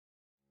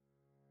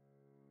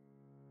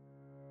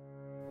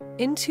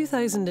In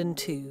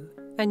 2002,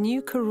 a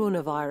new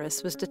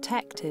coronavirus was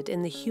detected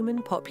in the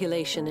human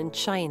population in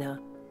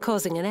China,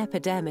 causing an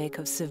epidemic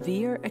of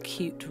severe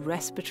acute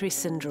respiratory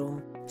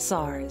syndrome,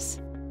 SARS.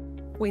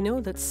 We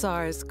know that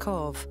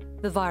SARS-CoV,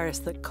 the virus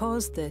that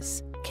caused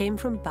this, came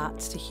from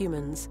bats to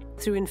humans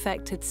through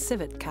infected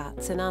civet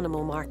cats in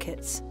animal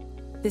markets.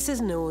 This is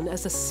known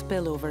as a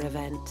spillover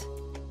event.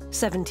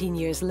 17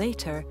 years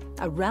later,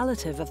 a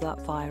relative of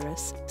that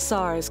virus,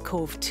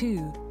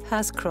 SARS-CoV-2,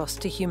 has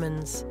crossed to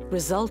humans,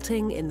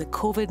 resulting in the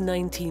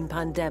COVID-19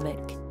 pandemic.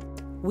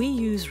 We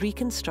use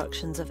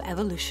reconstructions of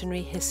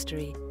evolutionary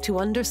history to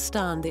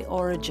understand the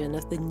origin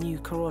of the new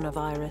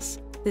coronavirus.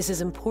 This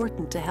is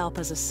important to help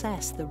us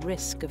assess the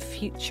risk of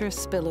future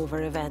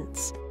spillover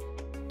events.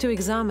 To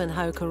examine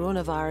how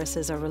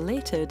coronaviruses are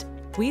related,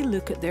 we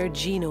look at their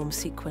genome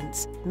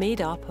sequence,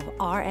 made up of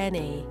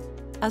RNA.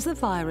 As the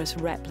virus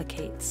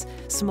replicates,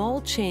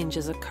 small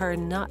changes occur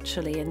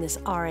naturally in this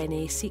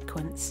RNA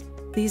sequence.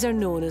 These are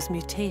known as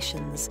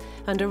mutations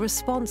and are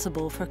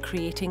responsible for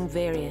creating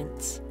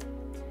variants.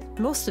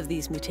 Most of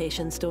these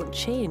mutations don't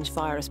change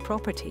virus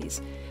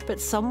properties, but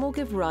some will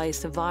give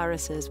rise to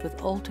viruses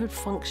with altered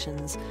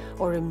functions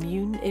or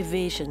immune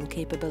evasion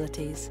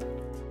capabilities.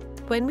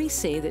 When we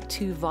say that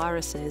two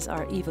viruses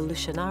are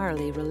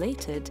evolutionarily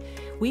related,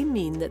 we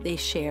mean that they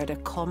shared a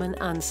common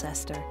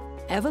ancestor.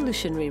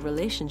 Evolutionary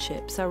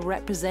relationships are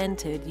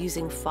represented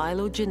using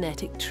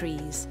phylogenetic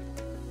trees.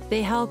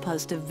 They help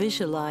us to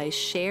visualize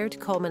shared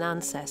common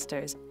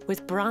ancestors,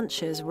 with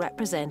branches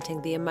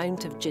representing the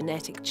amount of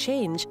genetic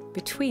change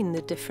between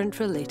the different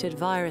related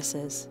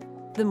viruses.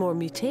 The more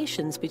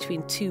mutations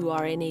between two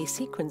RNA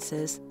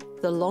sequences,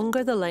 the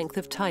longer the length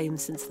of time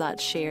since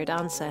that shared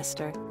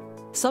ancestor.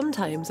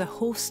 Sometimes a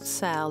host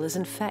cell is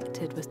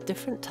infected with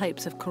different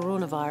types of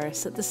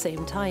coronavirus at the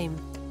same time.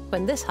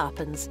 When this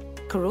happens,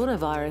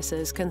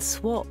 coronaviruses can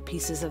swap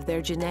pieces of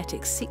their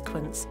genetic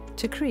sequence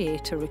to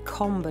create a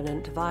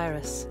recombinant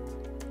virus.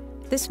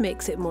 This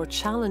makes it more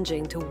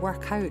challenging to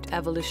work out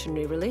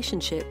evolutionary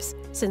relationships,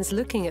 since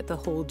looking at the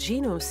whole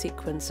genome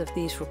sequence of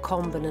these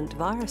recombinant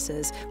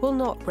viruses will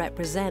not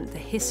represent the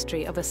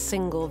history of a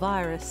single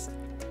virus.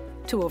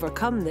 To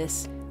overcome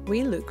this,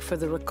 we look for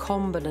the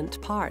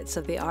recombinant parts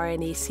of the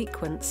RNA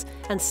sequence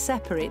and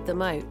separate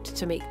them out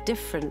to make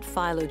different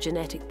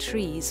phylogenetic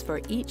trees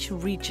for each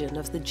region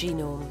of the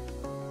genome.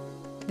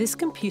 This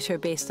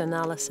computer-based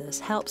analysis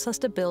helps us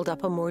to build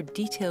up a more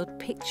detailed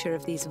picture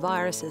of these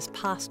viruses'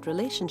 past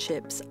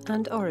relationships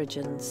and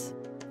origins.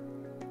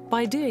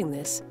 By doing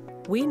this,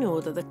 we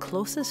know that the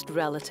closest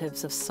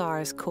relatives of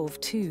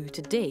SARS-CoV-2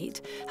 to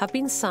date have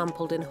been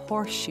sampled in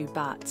horseshoe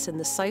bats in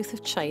the south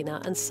of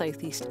China and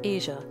Southeast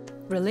Asia.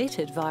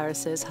 Related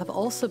viruses have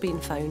also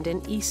been found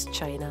in East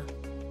China.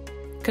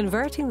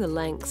 Converting the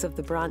lengths of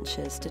the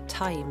branches to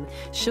time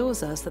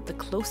shows us that the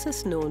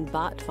closest known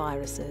bat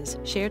viruses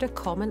shared a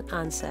common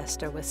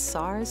ancestor with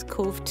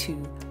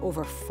SARS-CoV-2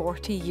 over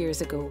 40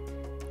 years ago.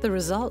 The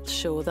results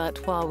show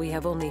that while we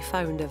have only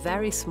found a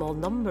very small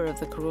number of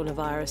the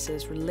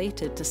coronaviruses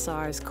related to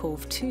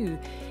SARS-CoV-2,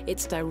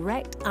 its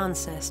direct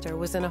ancestor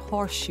was in a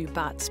horseshoe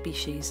bat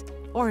species,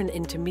 or an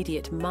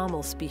intermediate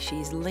mammal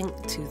species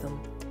linked to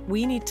them.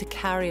 We need to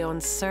carry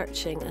on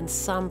searching and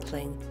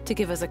sampling to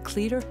give us a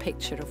clearer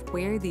picture of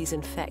where these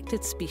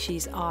infected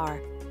species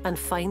are and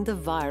find the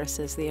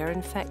viruses they are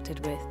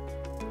infected with.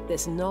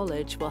 This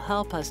knowledge will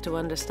help us to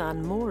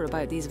understand more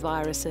about these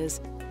viruses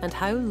and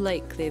how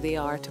likely they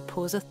are to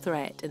pose a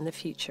threat in the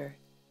future.